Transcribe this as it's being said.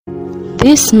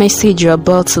This message you're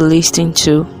about to listen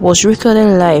to was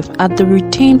recorded live at the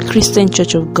Redeemed Christian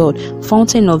Church of God,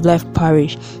 Fountain of Life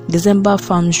Parish, December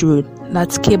Farms Road,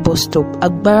 Latke Bus Stop,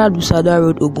 Agbara Lusada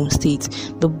Road, Ogun State.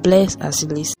 The bless as you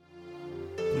listen.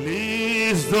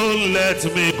 Please don't let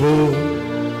me go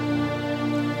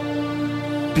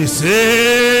the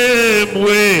same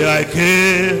way I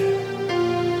came.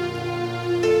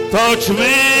 Touch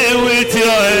me with your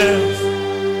hands.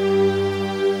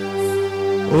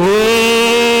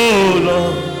 Oh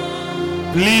Lord,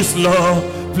 please Lord,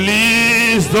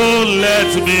 please don't let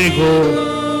me go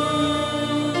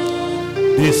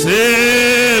the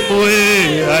same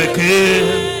way I came.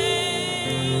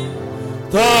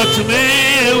 Touch me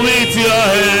with your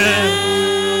hand.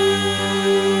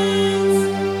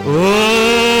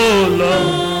 Oh Lord,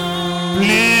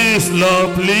 please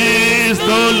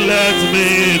don't let me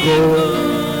go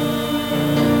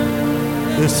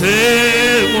the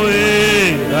same way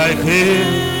I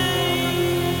came.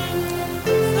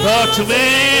 Touch me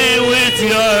with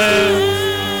your hand.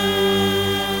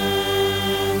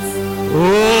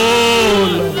 Oh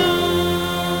Lord,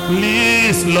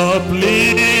 please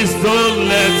don't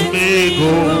let me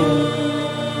go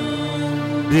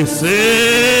the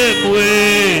same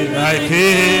way I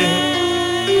came.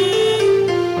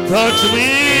 Touch me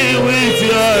with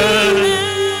your hand.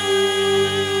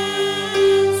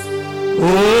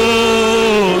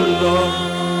 Oh Lord,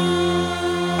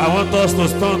 I want us to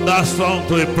turn that song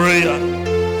to a prayer.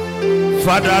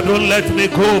 Father, don't let me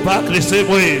go back the same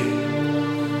way.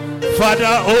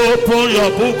 Father, open your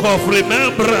book of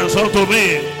remembrance unto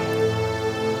me.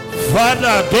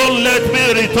 Father, don't let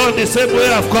me return the same way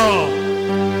I've come.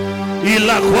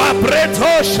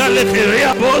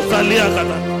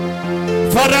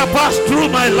 Father, pass through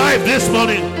my life this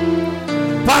morning.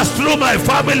 Pass through my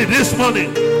family this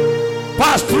morning.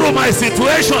 Pass through my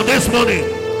situation this morning.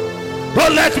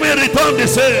 Don't let me return the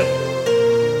same.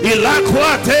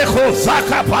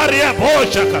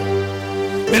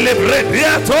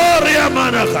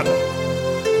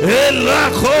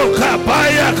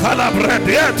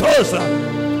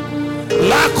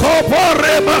 La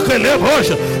copore makele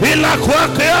bosha ila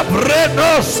kwake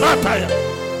breno sataya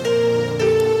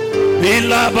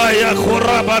ila baya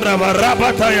korabada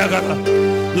barabata yagana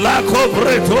la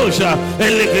cobre tosha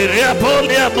elegeria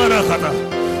polia marakana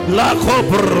la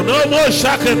cobrno mo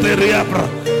shaketeria bra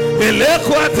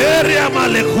elequateria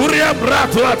malekuria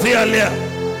brato atialia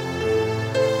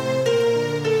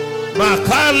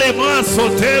makale maso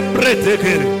tembre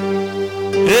tekere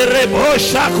Erebo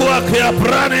shakwa kia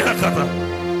prane akata.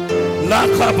 La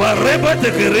kabareba te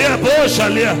kiria bo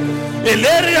shalia.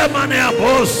 Eleria mane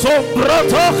bo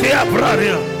sombroto kia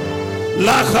prania.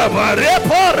 La kabare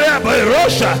pore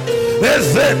abairosha.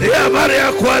 Ezedia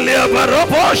maria kwalia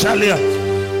barobo shalia.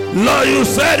 Lord, you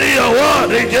said in your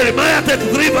word in Jeremiah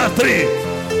 33:3.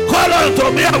 Call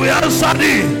unto me, I will answer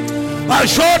thee. I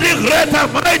show thee great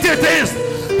and mighty things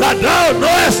that thou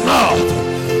knowest not.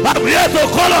 I'm here to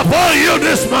call upon you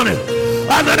this morning,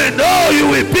 and I know you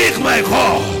will pick my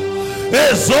call.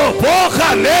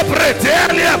 Ezopoka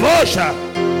lepretelia bosha.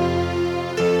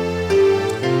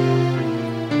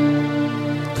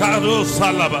 Kado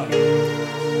salaba.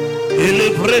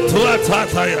 Ilibretua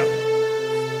tataya.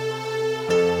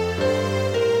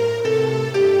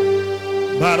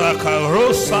 Baraka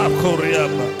rosa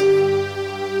koriaba.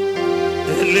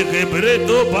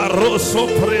 Elegebredo barroso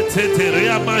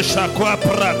preteteria mashakwa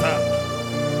prata.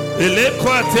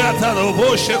 Elekwa teata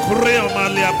roboshe kurea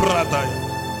malia prata.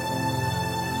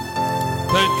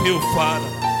 Thank you,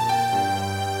 Father.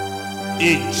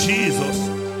 In Jesus'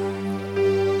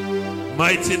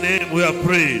 mighty name we are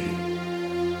prayed.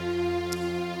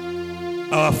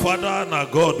 Our Father and our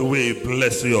God, we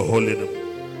bless your holy name.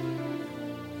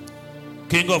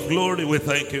 King of glory, we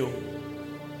thank you.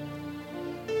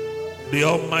 The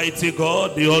Almighty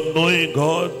God, the all-knowing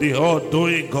God, the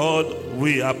all-doing God,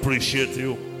 we appreciate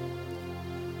you.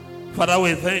 Father,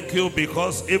 we thank you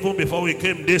because even before we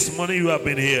came this morning, you have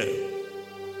been here.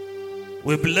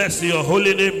 We bless your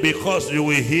holy name because you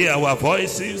will hear our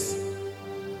voices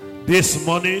this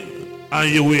morning and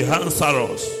you will answer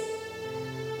us.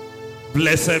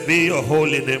 Blessed be your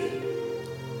holy name.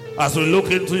 As we look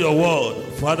into your word,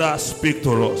 Father, speak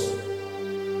to us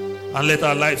and let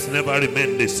our lives never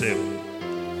remain the same.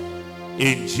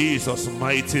 In Jesus'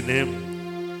 mighty name,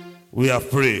 we have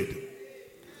prayed.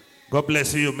 God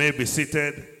bless you. You may be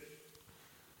seated.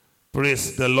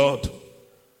 Praise the Lord.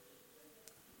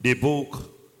 The book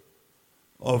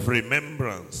of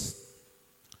remembrance.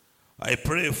 I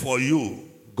pray for you.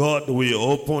 God will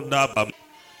open that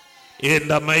in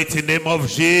the mighty name of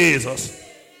Jesus.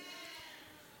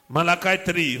 Malachi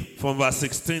 3 from verse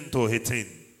 16 to 18.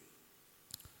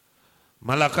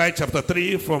 Malachi chapter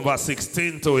 3 from verse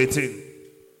 16 to 18.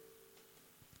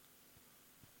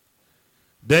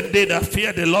 Then they that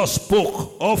fear the Lord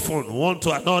spoke often one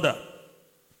to another,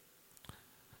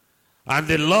 and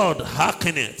the Lord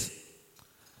hearkened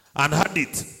and heard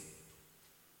it.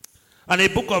 And a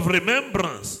book of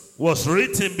remembrance was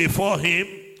written before him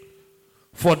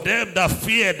for them that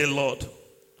fear the Lord,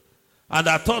 and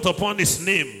that thought upon his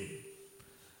name.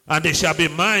 And they shall be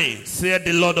mine, saith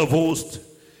the Lord of hosts,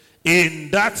 in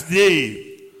that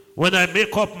day when I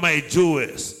make up my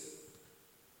jewels,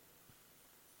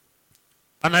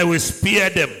 and I will spare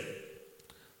them,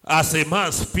 as a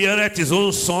man spareth his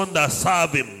own son that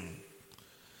serve him.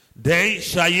 Then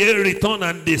shall ye return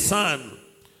and discern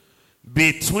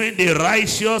between the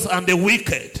righteous and the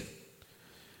wicked,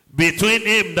 between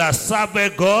him that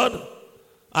serveth God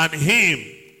and him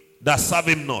that serve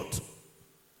him not.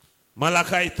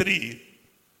 Malachi 3,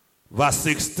 verse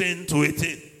 16 to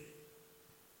 18.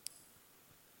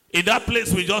 In that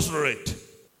place we just read,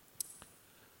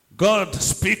 God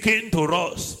speaking to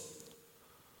us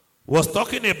was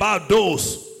talking about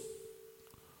those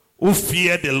who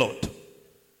fear the Lord.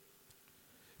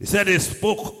 He said they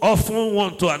spoke often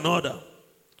one to another,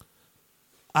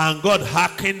 and God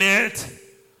hearkened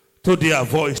to their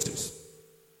voices.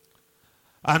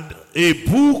 And a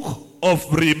book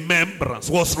of remembrance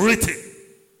was written.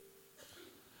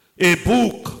 A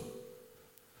book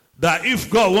that if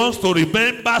God wants to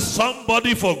remember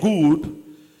somebody for good,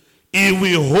 he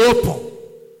will open.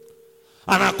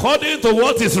 And according to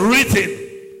what is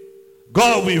written,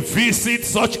 God will visit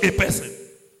such a person.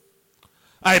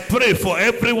 I pray for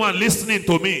everyone listening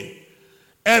to me,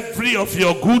 every of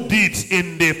your good deeds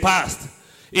in the past,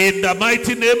 in the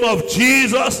mighty name of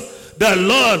Jesus, the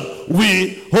Lord will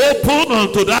open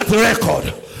unto that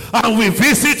record and will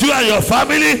visit you and your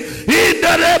family in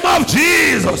the name of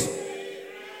Jesus.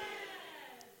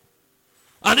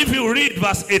 And if you read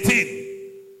verse 18,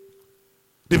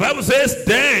 the Bible says,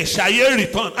 then shall ye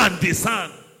return and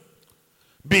discern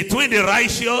between the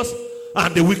righteous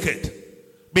and the wicked,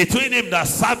 between him that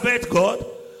serveth God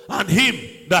and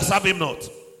him that serve him not.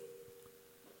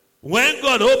 When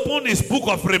God opened his book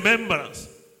of remembrance,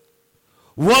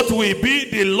 what will be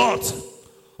the lot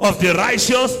of the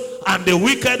righteous and the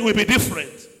wicked will be different.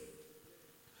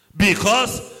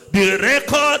 Because the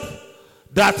record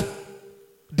that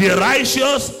the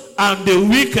righteous and the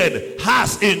wicked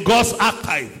has in God's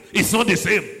archive is not the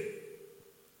same.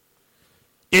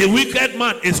 A wicked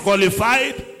man is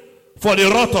qualified for the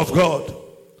wrath of God.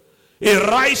 A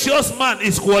righteous man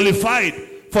is qualified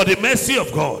for the mercy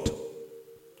of God.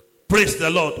 Praise the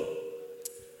Lord.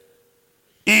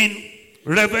 In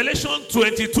Revelation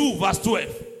 22 verse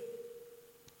 12,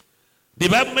 the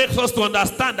Bible makes us to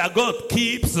understand that God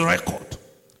keeps record.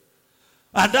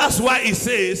 And that's why it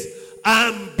says,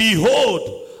 and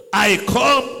behold, I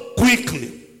come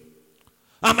quickly,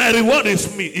 and my reward is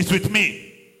with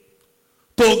me,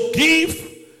 to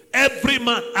give every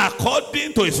man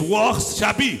according to his works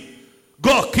shall be.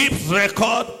 God keeps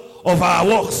record of our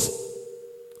works.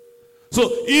 So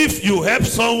if you help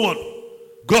someone,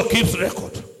 God keeps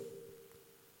record.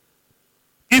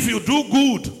 If you do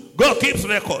good, God keeps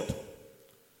record.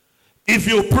 If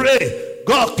you pray,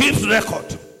 God keeps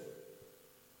record.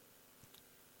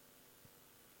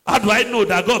 How do I know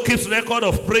that God keeps record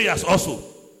of prayers also?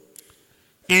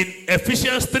 In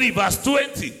Ephesians 3 verse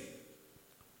 20,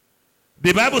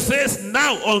 the Bible says,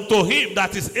 now unto him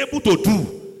that is able to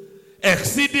do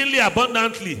exceedingly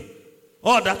abundantly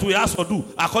all that we ask or do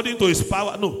according to his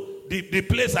power. No, the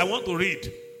place I want to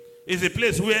read is a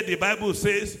place where the Bible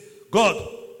says God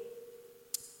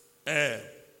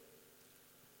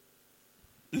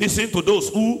listen to those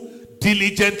who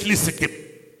diligently seek him.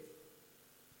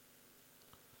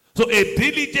 So a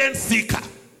diligent seeker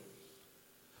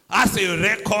has a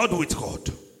record with God.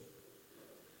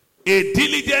 A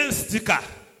diligent seeker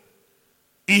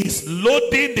is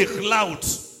loading the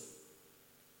clouds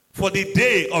for the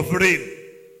day of rain.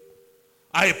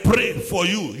 I pray for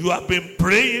you. You have been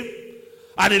praying,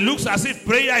 and it looks as if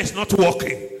prayer is not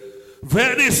working.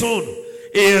 Very soon,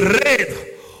 a rain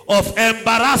of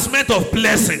embarrassment of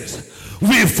blessings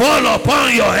will fall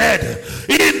upon your head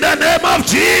in the name of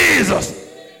Jesus.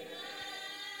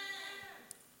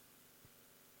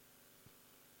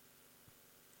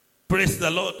 Praise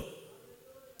the Lord.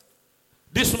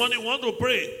 This morning we want to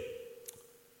pray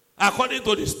according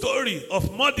to the story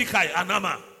of Mordecai and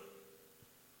Haman.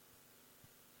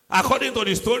 According to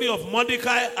the story of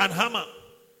Mordecai and Haman.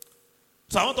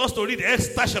 So I want us to read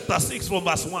Esther chapter 6 from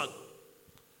verse 1.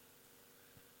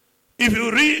 If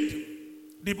you read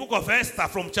the book of Esther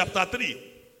from chapter 3,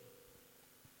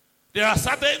 there are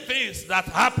certain things that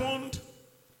happened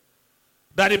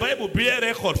that the Bible bears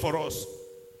record for us.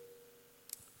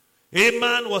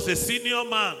 Haman was a senior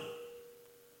man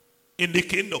in the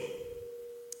kingdom.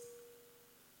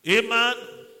 Haman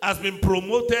has been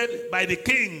promoted by the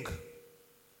king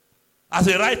as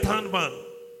a right-hand man.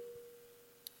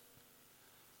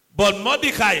 But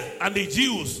Mordecai and the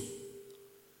Jews,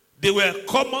 they were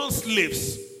common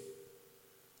slaves.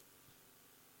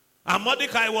 And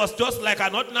Mordecai was just like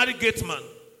an ordinary gateman.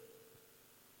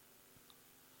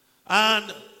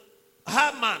 And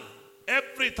Haman,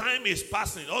 every time he's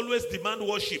passing, always demand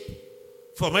worship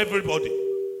from everybody.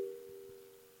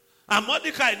 And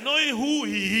Mordecai, knowing who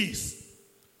he is,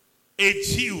 a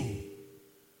Jew,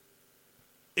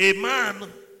 a man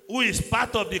who is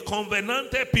part of the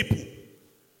covenanted people,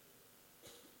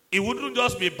 he wouldn't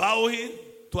just be bowing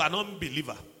to an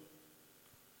unbeliever.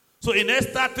 So in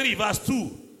Esther 3 verse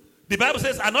 2, the Bible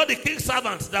says, and all the king's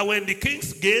servants that were in the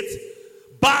king's gate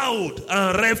bowed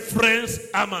and reverenced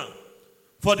Haman,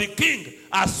 for the king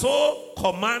has so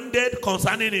commanded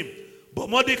concerning him. But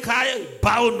Mordecai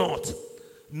bowed not,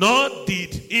 nor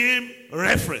did him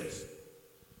reverence.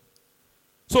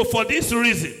 So for this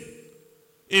reason,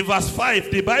 in verse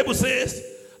 5, the Bible says,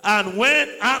 and when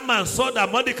Haman saw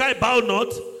that Mordecai bowed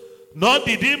not, nor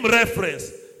did him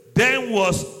reverence, then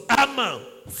was Haman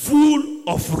full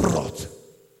of wrath.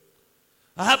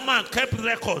 Haman kept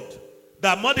record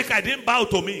that Mordecai didn't bow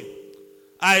to me.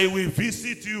 I will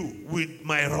visit you with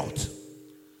my wrath.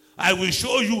 I will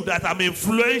show you that I'm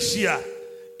influential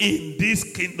in this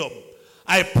kingdom.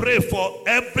 I pray for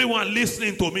everyone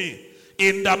listening to me.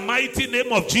 In the mighty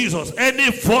name of Jesus, any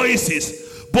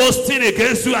voices boasting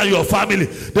against you and your family,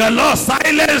 the Lord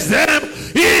silence them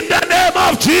in the name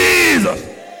of Jesus.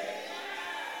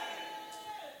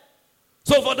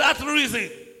 So for that reason,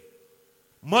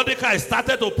 Mordecai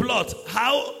started to plot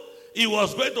how he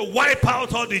was going to wipe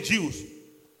out all the Jews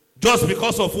just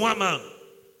because of one man.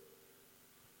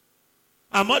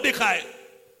 And Mordecai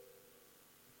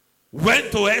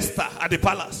went to Esther at the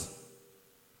palace.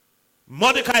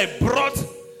 Mordecai brought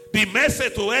the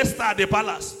message to Esther at the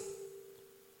palace.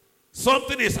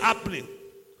 Something is happening.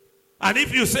 And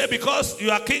if you say because you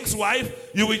are king's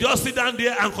wife, you will just sit down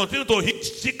there and continue to eat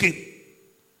chicken,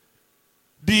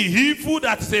 the evil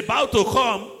that is about to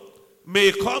come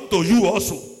may come to you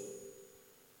also.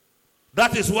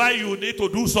 That is why you need to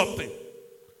do something.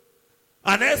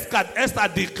 And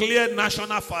Esther declared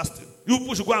national fasting.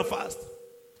 You should go and fast.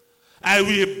 I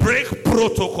will break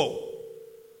protocol.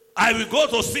 I will go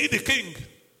to see the king.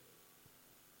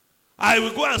 I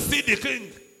will go and see the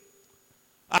king.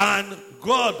 And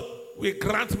God will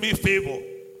grant me favor.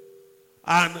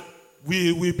 And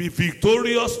we will be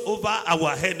victorious over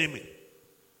our enemy.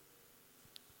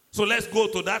 So let's go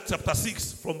to that chapter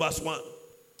 6 from verse 1.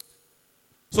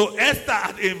 So Esther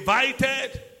had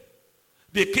invited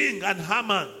the king and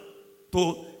Haman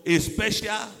to a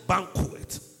special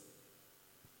banquet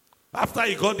after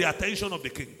he got the attention of the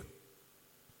king.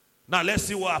 Now let's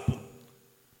see what happened.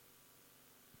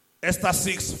 Esther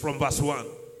 6 from verse 1.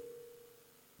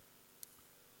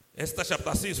 Esther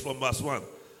chapter 6 from verse 1.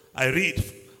 I read,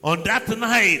 on that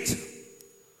night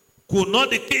could not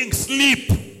the king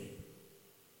sleep,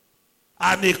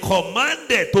 and he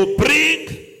commanded to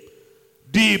bring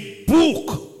the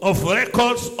book of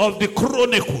records of the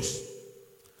Chronicles.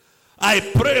 I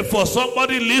pray for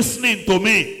somebody listening to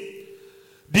me.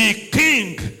 The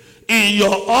king in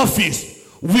your office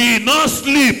will not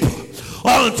sleep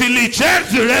until he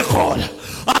checks the record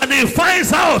and he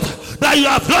finds out that you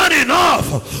have done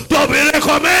enough to be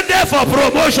recommended for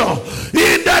promotion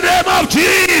in the name of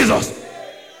Jesus.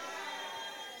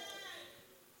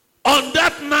 On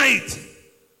that night,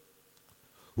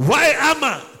 while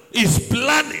Haman is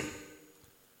planning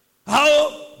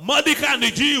how Mordecai and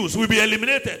the Jews will be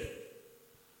eliminated,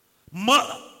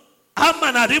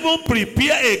 Haman had even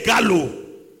prepared a gallows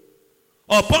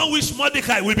upon which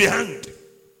Mordecai will be hanged.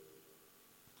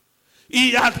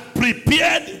 He had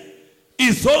prepared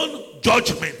his own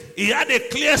judgment. He had a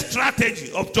clear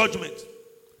strategy of judgment.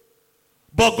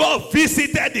 But God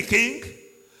visited the king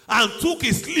and took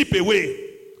his sleep away.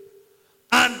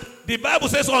 And the Bible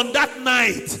says on that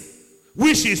night,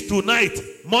 which is tonight,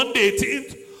 Monday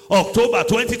 18th October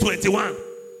 2021,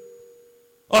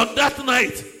 on that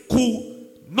night could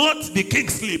not the king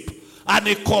sleep. And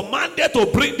he commanded to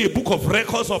bring the book of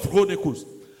records of Chronicles.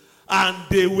 And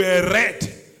they were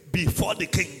read before the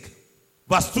king.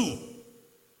 Verse 2.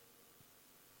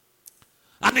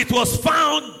 And it was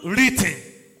found written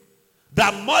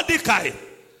that Mordecai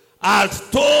had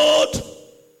told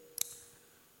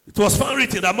It was found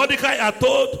written that Mordecai had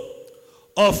told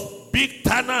of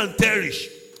Bigthana and Teresh,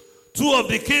 two of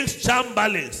the king's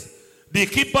chamberlains, the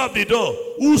keeper of the door,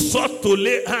 who sought to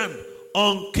lay hand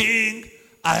on King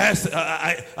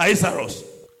Ahasuerus.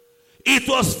 It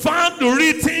was found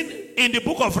written in the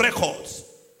book of records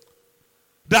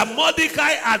that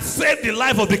Mordecai had saved the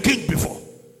life of the king before.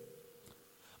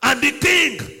 And the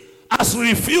king has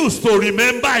refused to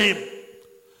remember him.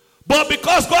 But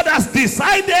because God has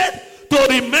decided to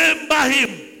remember him,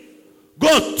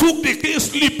 God took the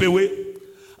king's sleep away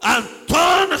and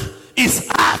turned his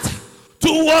heart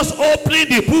towards opening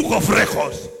the book of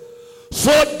records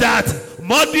so that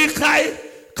Mordecai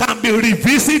can be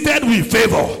revisited with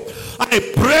favor. I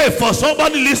pray for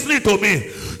somebody listening to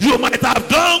me. You might have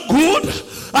done good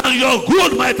and your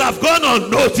good might have gone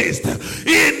unnoticed.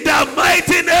 In the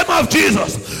mighty name of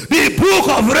Jesus, the book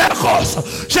of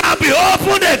records shall be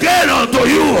opened again unto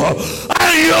you,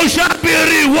 and you shall be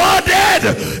rewarded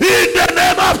in the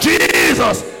name of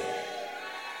Jesus.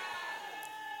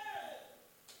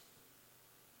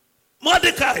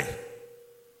 Mordecai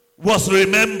was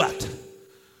remembered.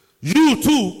 You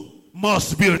too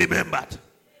must be remembered.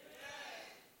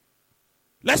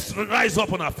 Let's rise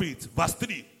up on our feet. Verse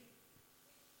 3.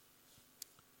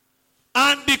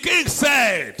 And the king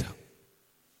said,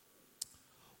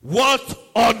 what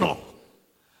honor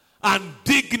and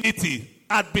dignity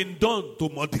had been done to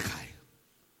Mordecai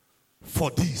for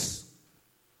this?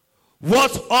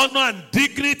 What honor and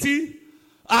dignity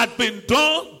had been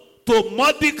done to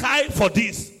Mordecai for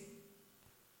this?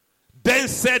 Then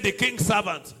said the king's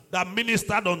servant that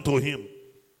ministered unto him,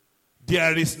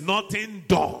 there is nothing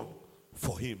done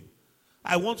for him.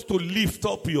 I want to lift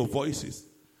up your voices.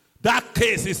 That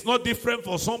case is not different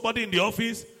for somebody in the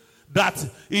office that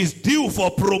is due for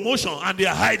promotion and they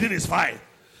are hiding his file.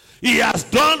 He has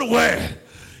done well.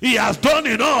 He has done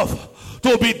enough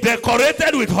to be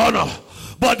decorated with honor.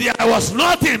 But there was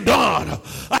nothing done.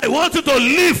 I want you to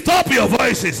lift up your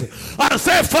voices and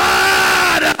say,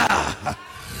 Father,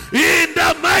 in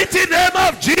the mighty name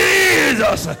of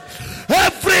Jesus,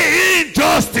 every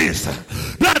injustice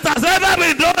that has ever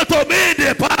been done to me in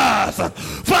the past,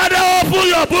 Father, open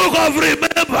your book of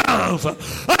remembrance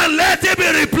and let it be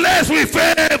replaced with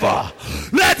favor.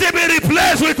 Let it be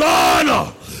replaced with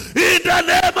honor in the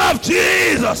name of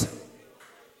Jesus.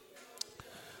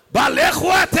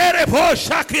 Balekwa terepo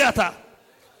shakiata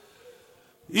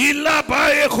illa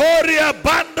baekoria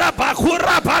banda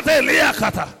bakura patelia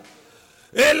kata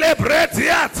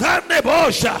elebretia tane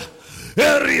bosha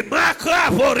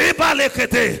erimaka poriba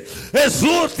lekete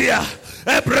ezutia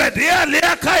ebredia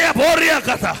liakaya boria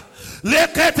kata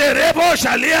lekete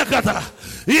rebosha liakata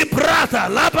ibrata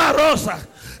labarosa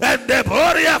and the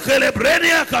boria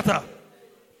kelebrenia kata.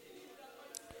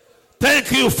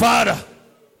 Thank you, Father.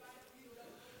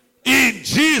 In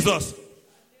Jesus'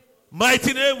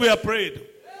 mighty name we are prayed.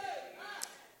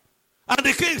 And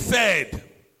the king said,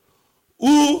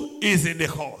 who is in the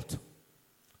court?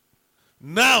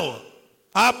 Now,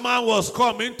 Haman was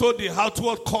come into the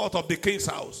outward court of the king's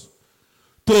house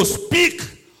to speak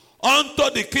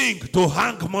unto the king to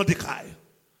hang Mordecai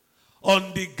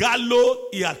on the gallows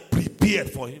he had prepared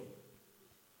for him.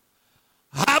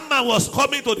 Haman was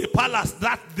coming to the palace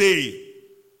that day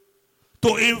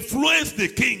to influence the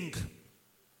king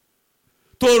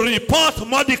to report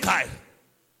Mordecai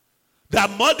that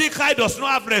Mordecai does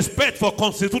not have respect for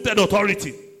constituted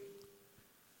authority.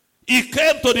 He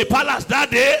came to the palace that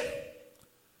day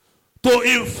to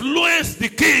influence the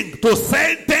king to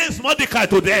sentence Mordecai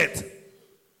to death.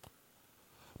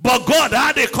 But God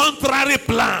had a contrary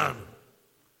plan.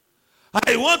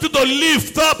 I want you to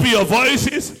lift up your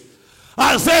voices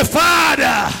and say,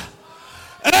 Father,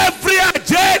 every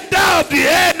agenda of the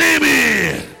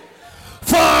enemy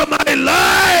for my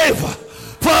life,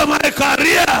 for my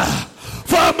career,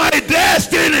 for my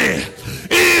destiny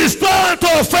is turned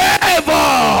to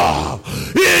favor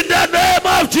in the name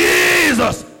of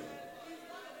Jesus.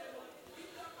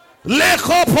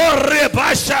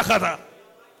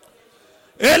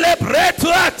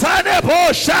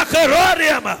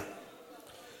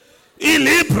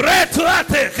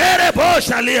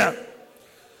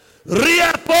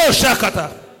 Ria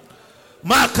poshakata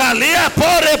makalia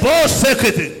pore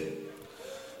bosekete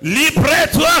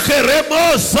libretua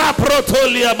keremo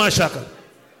zaprotolia mashaka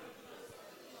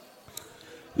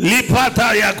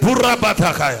lipata ya gura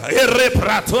batakaya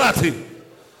erepratuati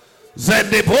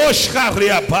zendeboshka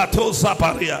ria bato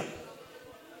zaparia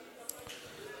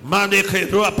maneke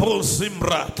roapon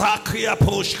simbra takia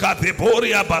poshka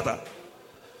deboria bada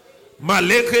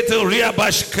malekete ria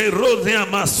bashkeronia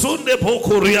masunde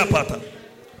bokuria pata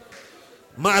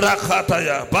marakata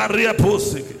ya baria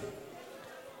posiki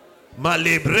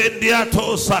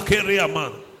Malebrendiato Sakeria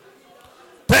man.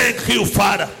 Thank you,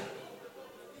 Father.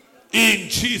 In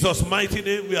Jesus' mighty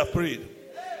name we are prayed.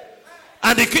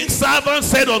 And the king's servant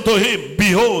said unto him,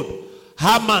 behold,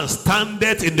 Haman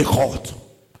standeth in the court.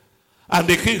 And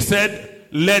the king said,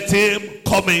 let him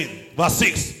come in. Verse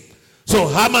 6. So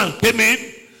Haman came in,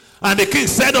 and the king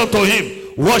said unto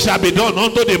him, what shall be done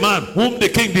unto the man whom the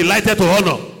king delighted to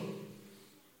honor?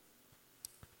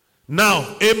 Now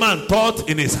Haman thought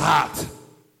in his heart,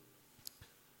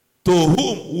 to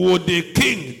whom would the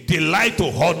king delight to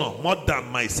honor more than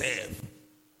myself?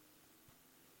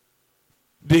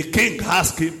 The king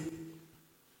asked him,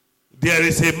 there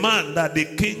is a man that the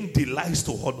king delights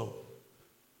to honor.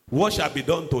 What shall be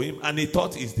done to him? And he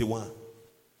thought is the one.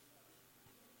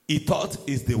 He thought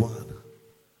is the one.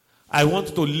 I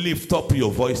want to lift up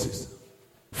your voices.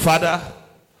 Father,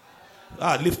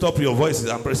 lift up your voices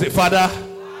and pray. Say, Father,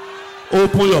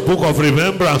 open your book of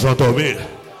remembrance unto me.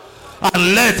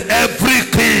 And let every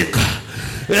king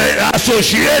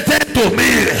associated to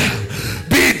me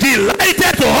be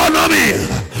delighted to honor me.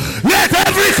 Let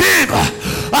every king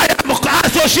I am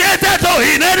associated to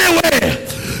in any way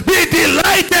be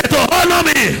delighted to honor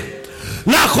me.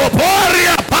 La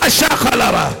coporia pasha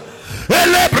calaba.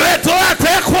 Ele breto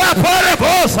ate qua pore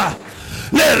bosa.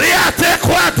 Le riate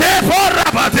qua te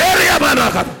porra bateria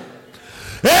manaka.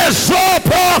 Eso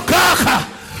po caja.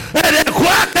 Ele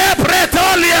qua te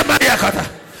pretolia mayakata.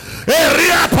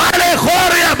 Eria pale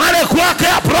coria male qua che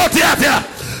aprotiatia.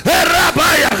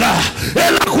 Erabayaga.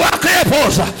 Ela qua che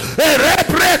posa.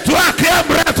 Erepreto che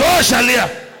ambreto shalia.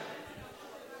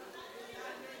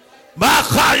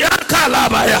 Makaya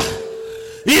kalabaya.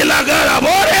 Every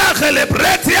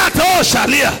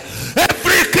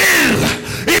king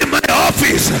in my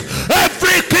office,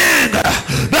 every king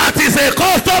that is a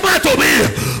customer to me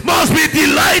must be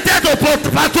delighted to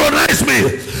patronize me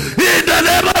in the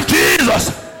name of Jesus.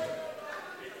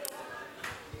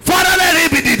 Father, let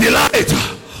it be the delight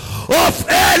of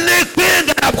any king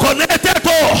that I'm connected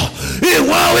to in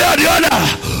one way or the other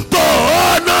to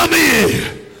honor me.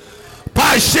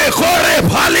 Pashekore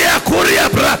palia kuria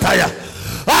brataya.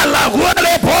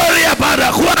 Alaguele poria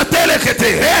para kuatele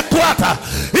kete ekwata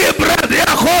ibradia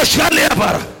koshalia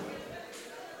para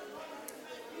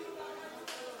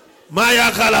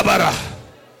maya kalabara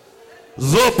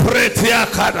zopretia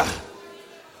kada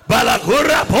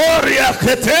balagura poria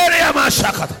keteria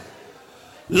mashakata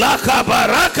la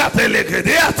kabaraka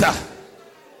telegediata.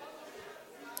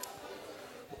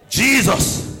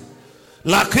 Jesus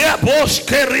la kea bosh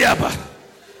keriaba.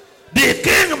 The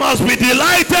king must be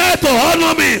delighted to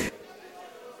honor me.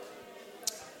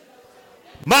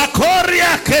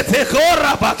 Makoria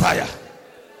ketekora bataya.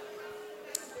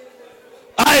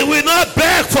 I will not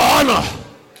beg for honor.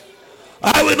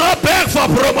 I will not beg for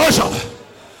promotion.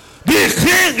 The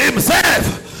king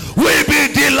himself will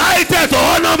be delighted to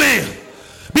honor me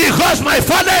because my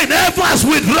Father in heaven has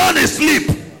withdrawn his sleep.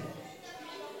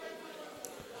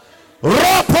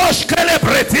 Roposh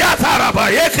kelebretiata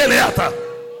rabayekeleata.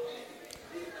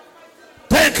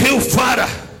 Thank you, Father.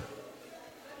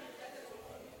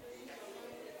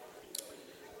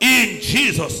 In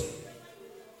Jesus'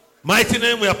 mighty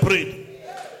name we are praying.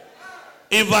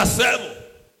 In verse 7,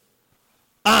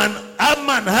 and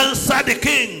Haman answered the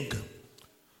king,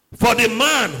 for the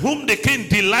man whom the king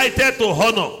delighted to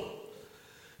honor,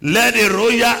 let the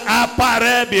royal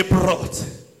apparel be brought,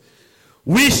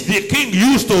 which the king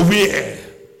used to wear,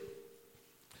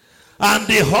 and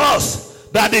the horse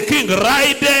that the king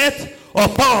rideth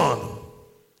upon,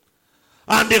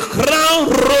 and the crown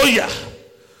royal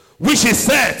which is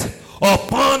set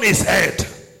upon his head.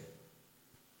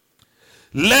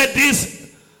 Let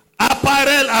this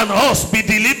apparel and horse be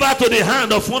delivered to the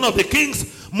hand of one of the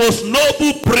king's most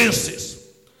noble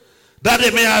princes, that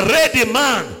they may array the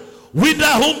man whither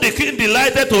whom the king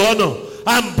delighted to honor,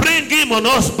 and bring him on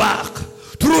horseback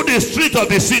through the street of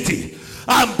the city,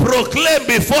 and proclaim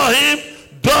before him,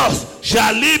 thus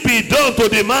shall it be done to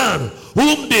the man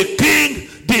whom the king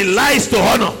delights to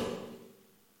honor.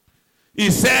 He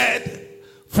said,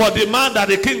 for the man that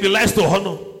the king delights to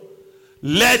honor,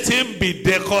 let him be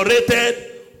decorated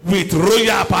with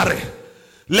royal apparel.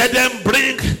 Let them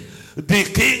bring the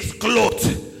king's clothes,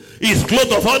 his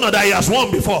cloth of honor that he has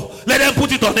worn before. Let them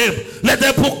put it on him. Let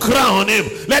them put crown on him.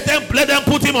 Let them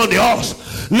put him on the horse.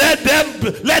 Let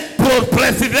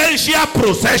presidential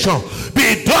procession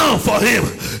be done for him.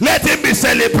 Let him be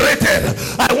celebrated.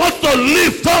 I want to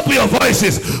lift up your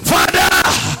voices. Father,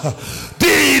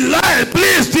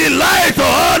 please delight to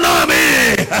honor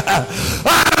me.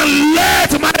 And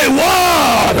let my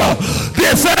word be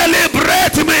celebrated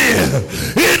celebrate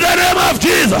me in the name of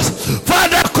Jesus.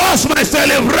 Father, cause my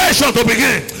celebration to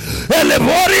begin.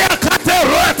 Eleboria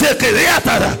katerote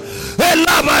kiriata.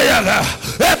 Elabayaga.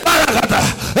 Ebaragata.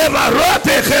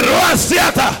 Ebarote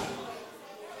keroasiata.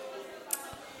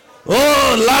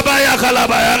 Oh, labayaga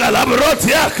labayaga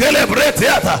labrotia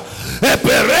celebretiata.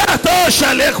 Epereato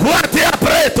shalequatia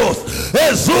pretos.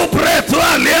 Ezupreto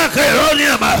alia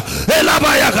keroniama.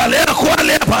 Elabayaga lea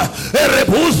qualiapa.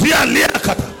 Erebusia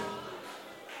liakata.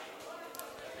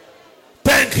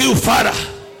 Thank you, Father.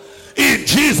 In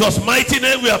Jesus' mighty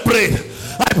name we are praying.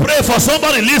 I pray for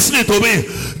somebody listening to me.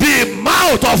 The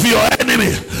mouth of your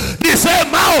enemy, the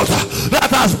same mouth that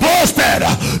has boasted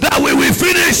that we will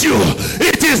finish you,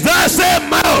 it is that same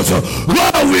mouth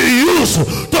God will use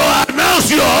to announce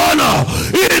your honor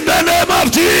in the name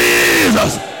of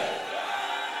Jesus.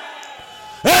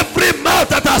 Every mouth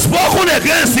that has spoken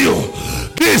against you,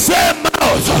 the same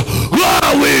mouth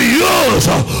God will use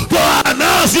to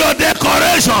announce your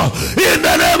decoration in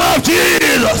the name of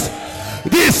Jesus.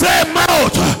 The same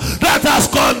mouth that has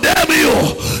condemned you,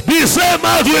 the same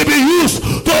mouth will be used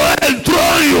to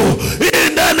enthrone you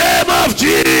in the name of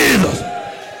Jesus.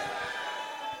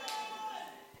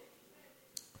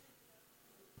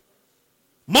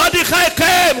 Mordecai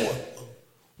came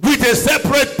with a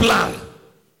separate plan,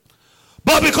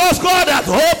 but because God had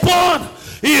opened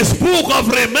his book of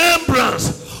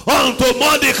remembrance unto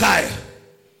Mordecai,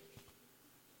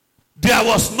 there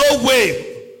was no way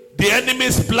the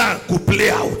enemy's plan could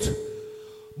play out.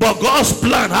 But God's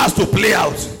plan has to play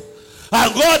out.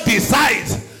 And God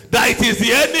decides that it is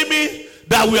the enemy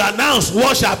that will announce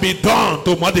what shall be done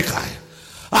to Mordecai.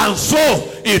 And so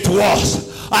it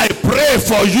was. I pray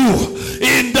for you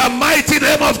in the mighty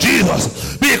name of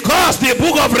Jesus, because the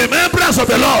book of remembrance of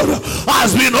the Lord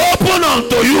has been opened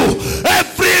unto you.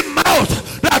 Every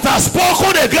mouth that has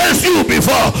spoken against you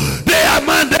before, they are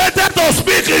mandated to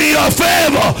speak in your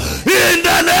favor in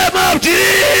the name of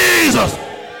Jesus.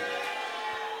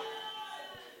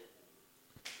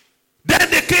 Then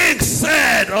the king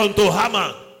said unto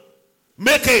Haman,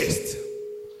 make haste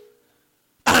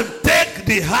and take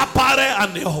the apparel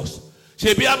and the horse.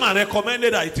 Shebiaman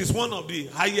recommended that it is one of the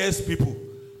highest people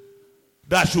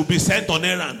that should be sent on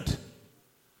errand.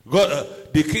 God,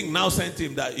 the king now sent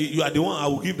him that you are the one I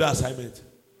will give the assignment.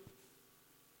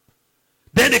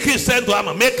 Then the king said to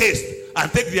Haman, make haste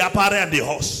and take the apparel and the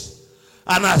horse.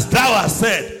 And as thou hast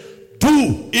said,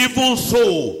 do even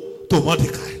so to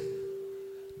Mordecai,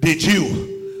 the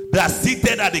Jew that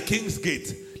seated at the king's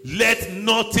gate. Let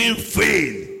nothing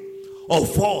fail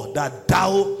of all that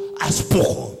thou hast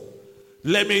spoken.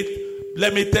 Let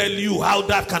me tell you how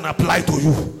that can apply to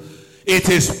you. It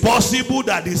is possible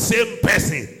that the same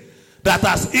person that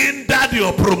has hindered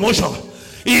your promotion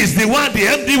is the one the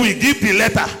MD will give the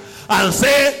letter and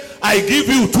say, I give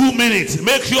you 2 minutes.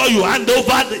 Make sure you hand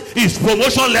over his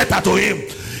promotion letter to him.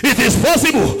 It is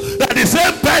possible that the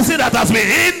same person that has been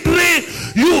hindering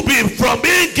you from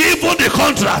being given the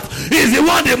contract is the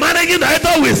one the managing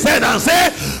director will send and say,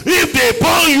 if they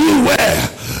pawn you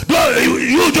well,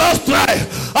 you just try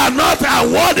and not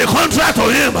award the contract to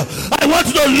him. I want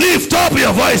you to lift up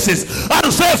your voices and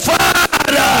say,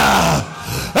 Father,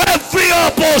 every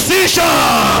opposition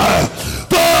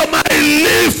to my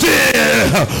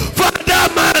lifting, Father,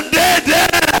 mandate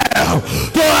them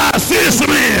to assist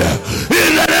me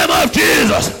in the name of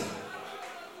Jesus.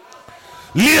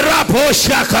 Lira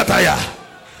posha kataya.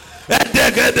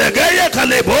 Edegedegeye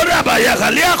kalebora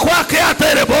bayagalia kwa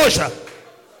keatere bosha.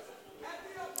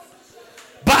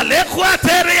 Balekwa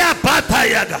teria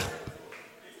batayaga.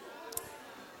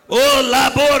 O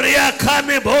laboria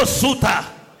kanebo suta.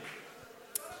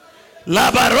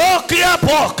 La barokia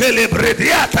po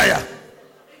celebrediataya.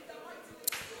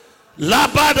 La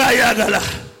badayagala.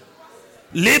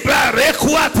 Libra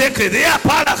rekwa tekedia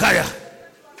parakaya.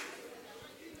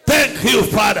 Thank you,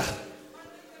 Father.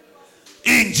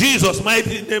 In Jesus'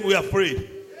 mighty name we have prayed.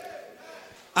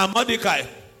 And Mordecai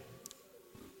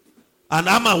and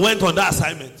Haman went on that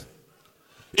assignment.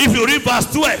 If you read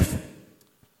verse 12,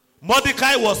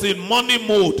 Mordecai was in money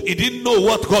mode. He didn't know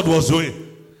what God was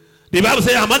doing. The Bible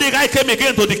says, Mordecai came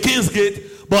again to the king's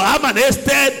gate, but Haman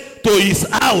hasted to his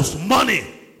house money.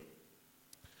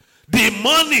 The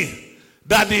money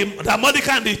that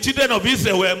Mordecai and the children of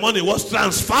Israel were money was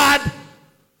transferred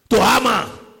to Haman.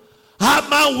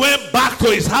 Haman went back to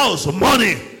his house,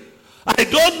 money. I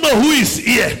don't know who is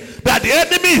here, that the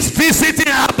enemy is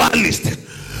visiting herbalist,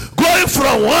 going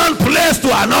from one place to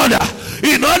another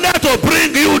in order to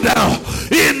bring you down.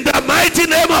 In the mighty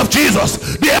name of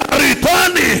Jesus, they are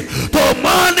returning to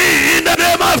money in the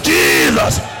name of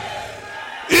Jesus.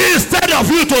 Instead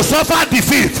of you to suffer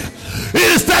defeat,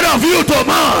 instead of you to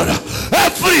mourn,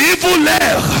 every evil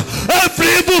leg, every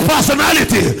evil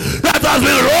personality that has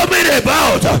been roaming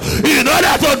about in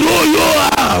order to do you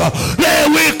harm, they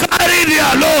will carry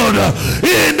their load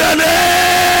in the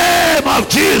name of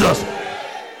Jesus.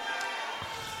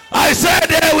 I said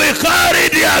they will carry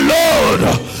their load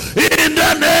in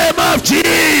the name of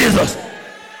Jesus.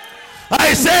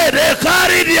 I said they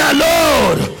carry their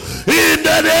load in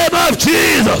the name of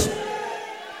Jesus.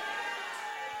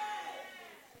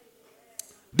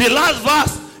 The last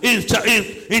verse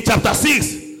in chapter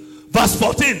 6, verse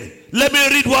 14. Let me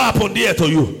read what happened there to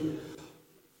you.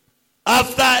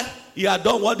 After he had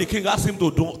done what the king asked him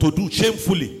to do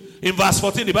shamefully. In verse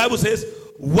 14, the Bible says,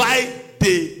 while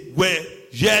they were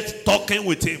yet talking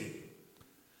with him,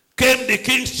 came the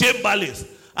king's chamberlains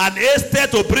and Esther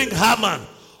to bring Haman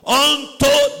unto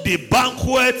the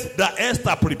banquet that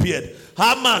Esther prepared.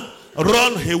 Haman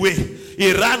ran away.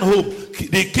 He ran home.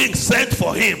 The king sent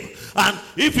for him. And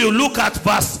if you look at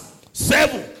verse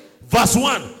 7, verse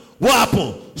 1, what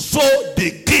happened? So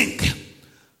the king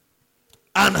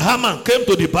and Haman came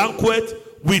to the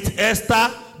banquet with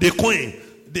Esther, the queen.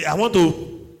 I want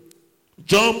to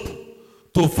jump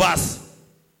to verse.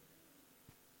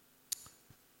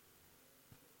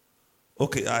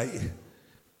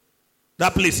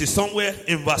 That place is somewhere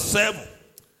in verse 7.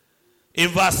 In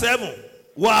verse 7,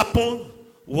 what happened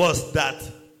was that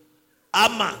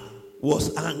Haman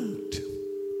was hanged.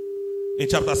 In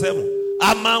chapter 7,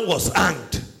 Haman was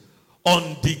hanged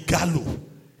on the gallows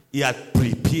he had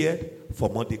prepared for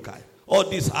Mordecai. All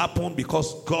this happened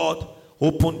because God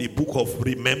opened the book of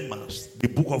remembrance, the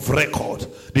book of record,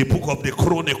 the book of the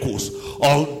chronicles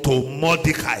unto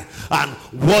Mordecai. And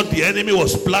what the enemy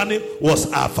was planning was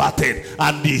averted.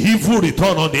 And the evil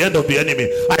returned on the end of the enemy.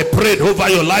 I prayed over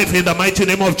your life in the mighty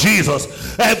name of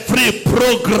Jesus. Every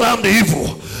programmed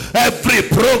evil, every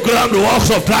programmed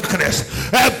works of darkness,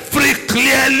 every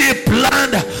clearly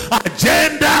planned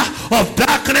agenda of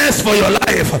darkness for your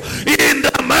life, in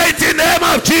the mighty name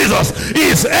of Jesus,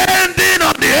 is ending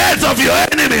on the heads of your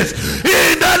enemies.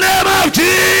 In the name of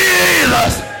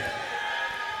Jesus.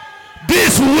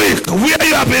 This week, where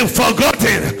you have been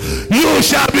forgotten, you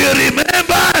shall be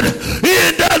remembered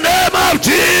in the name of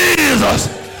Jesus.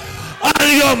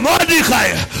 And your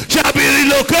Mordecai shall be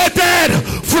relocated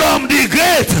from the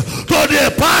gate to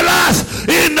the palace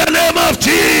in the name of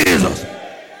Jesus.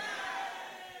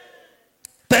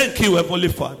 Thank you, Heavenly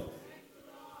Father.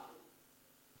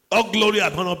 All glory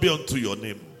and honor be unto your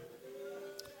name.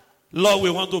 Lord, we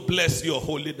want to bless your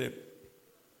holy name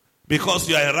because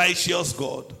you are a righteous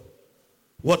God.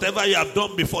 Whatever you have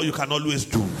done before, you can always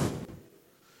do.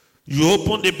 You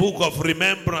open the book of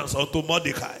remembrance unto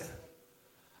Mordecai.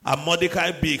 And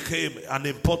Mordecai became an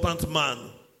important man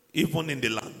even in the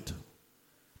land.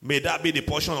 May that be the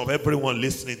portion of everyone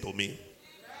listening to me.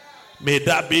 May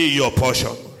that be your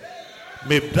portion.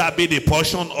 May that be the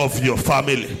portion of your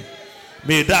family.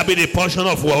 May that be the portion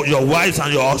of your wives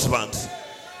and your husbands.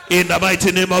 In the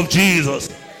mighty name of Jesus.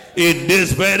 In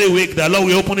this very week, the Lord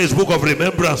will open his book of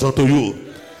remembrance unto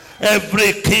you.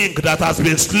 Every king that has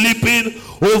been sleeping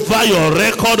over your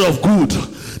record of good,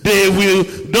 they will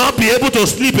not be able to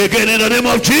sleep again in the name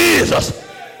of Jesus.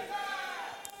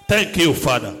 Thank you,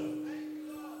 Father.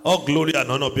 All glory and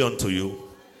honor be unto you.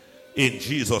 In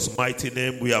Jesus' mighty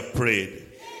name we have prayed.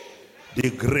 The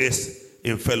grace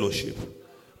in fellowship.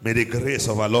 May the grace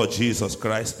of our Lord Jesus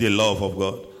Christ, the love of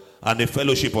God, and the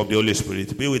fellowship of the Holy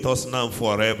Spirit be with us now and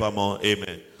forevermore.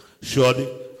 Amen. Surely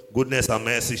goodness and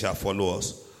mercy shall follow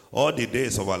us all the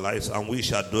days of our lives, and we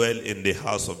shall dwell in the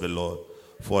house of the Lord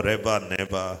forever and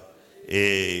ever.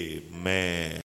 Amen.